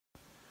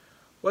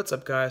What's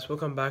up, guys?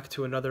 Welcome back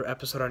to another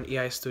episode on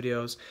EI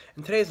Studios.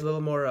 And today's a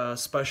little more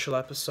special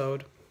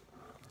episode.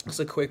 It's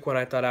a quick one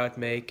I thought I would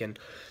make, and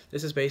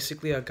this is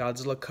basically a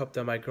Godzilla cup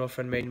that my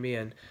girlfriend made me,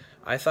 and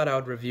I thought I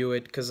would review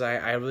it because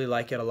I really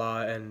like it a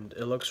lot, and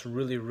it looks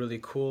really, really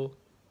cool.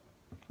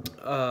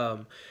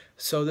 Um,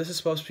 so this is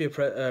supposed to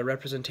be a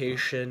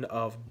representation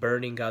of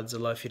burning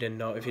Godzilla. If you didn't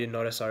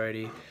notice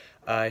already,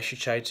 she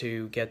tried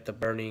to get the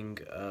burning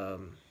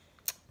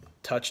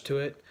touch to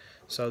it.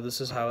 So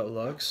this is how it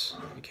looks.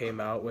 It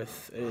came out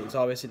with, it's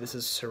obviously this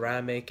is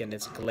ceramic and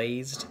it's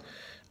glazed.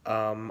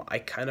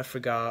 I kind of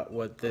forgot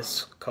what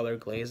this color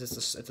glaze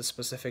is. It's a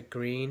specific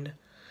green,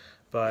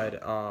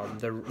 but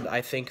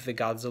I think the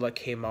Godzilla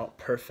came out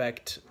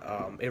perfect.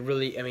 It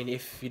really, I mean,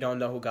 if you don't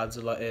know who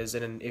Godzilla is,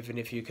 and even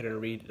if you couldn't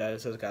read that it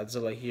says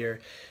Godzilla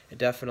here, it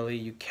definitely,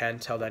 you can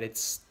tell that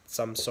it's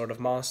some sort of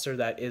monster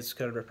that is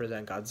going to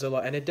represent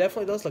Godzilla, and it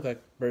definitely does look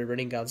like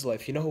burning Godzilla.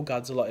 If you know who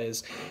Godzilla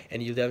is,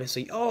 and you definitely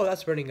see, oh,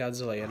 that's burning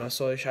Godzilla, you know.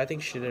 So I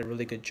think she did a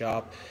really good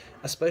job,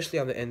 especially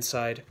on the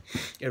inside.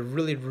 It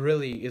really,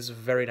 really is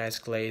very nice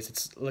glaze.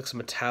 It looks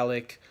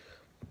metallic,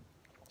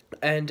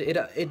 and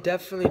it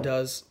definitely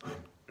does,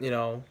 you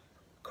know,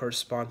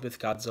 correspond with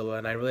Godzilla,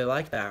 and I really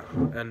like that.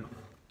 And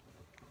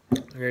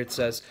here it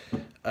says,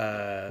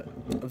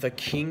 the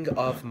King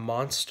of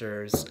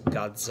Monsters,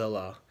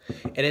 Godzilla.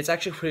 And it's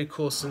actually pretty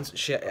cool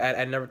since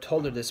I never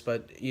told her this,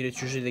 but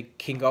it's usually the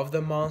King of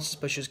the Monsters,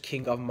 but she's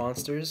King of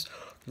Monsters.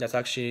 That's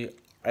actually,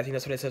 I think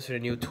that's what it says for the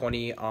new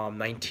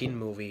 2019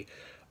 movie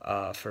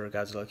for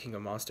Godzilla King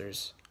of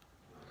Monsters.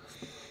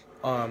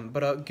 My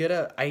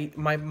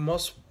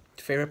most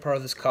favorite part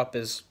of this cup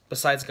is,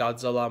 besides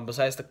Godzilla,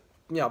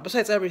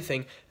 besides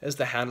everything, is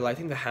the handle. I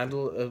think the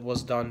handle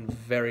was done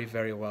very,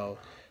 very well.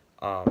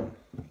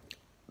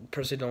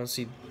 Personally don't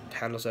see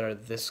handles that are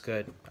this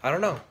good. I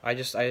don't know. I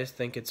just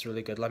think it's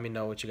really good. Let me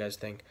know what you guys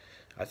think.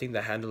 I think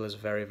the handle is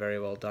very, very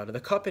well done. The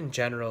cup in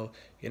general,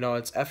 you know,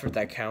 it's effort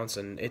that counts,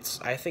 and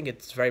I think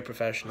it's very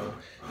professional,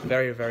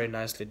 very, very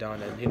nicely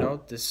done. And you know,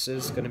 this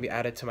is gonna be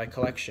added to my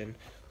collection.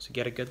 So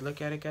get a good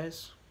look at it,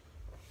 guys.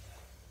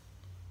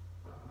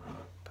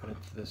 Put it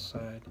to this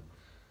side.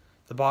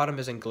 The bottom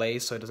isn't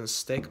glazed, so it doesn't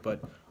stick,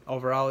 but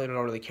overall, you don't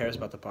really cares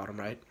about the bottom,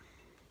 right?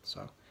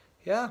 So,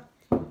 yeah.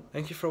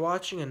 Thank you for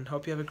watching, and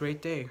hope you have a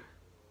great day.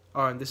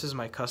 Oh, and this is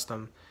my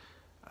custom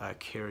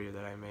carrier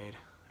that I made.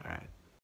 Alright.